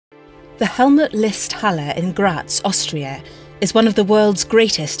The Helmut List Halle in Graz, Austria, is one of the world's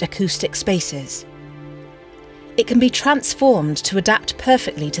greatest acoustic spaces. It can be transformed to adapt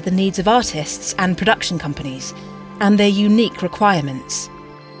perfectly to the needs of artists and production companies, and their unique requirements.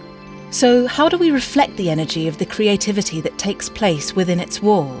 So how do we reflect the energy of the creativity that takes place within its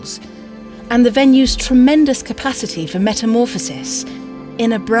walls, and the venue's tremendous capacity for metamorphosis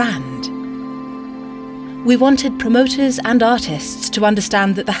in a brand? We wanted promoters and artists to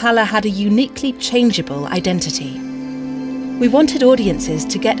understand that the Halle had a uniquely changeable identity. We wanted audiences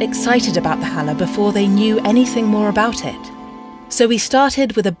to get excited about the Halle before they knew anything more about it. So we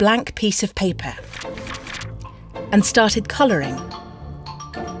started with a blank piece of paper and started colouring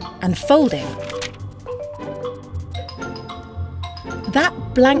and folding.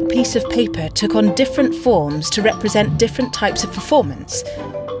 That blank piece of paper took on different forms to represent different types of performance: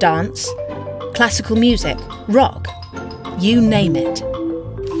 dance, classical music, rock, you name it.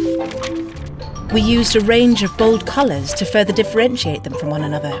 We used a range of bold colours to further differentiate them from one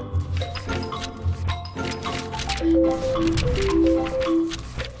another.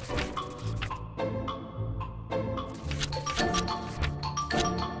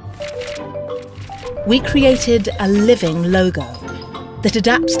 We created a living logo that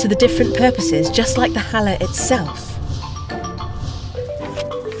adapts to the different purposes, just like the Halle itself,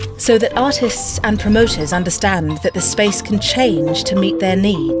 so that artists and promoters understand that the space can change to meet their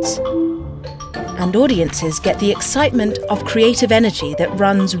needs. And audiences get the excitement of creative energy that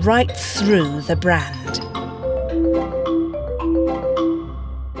runs right through the brand.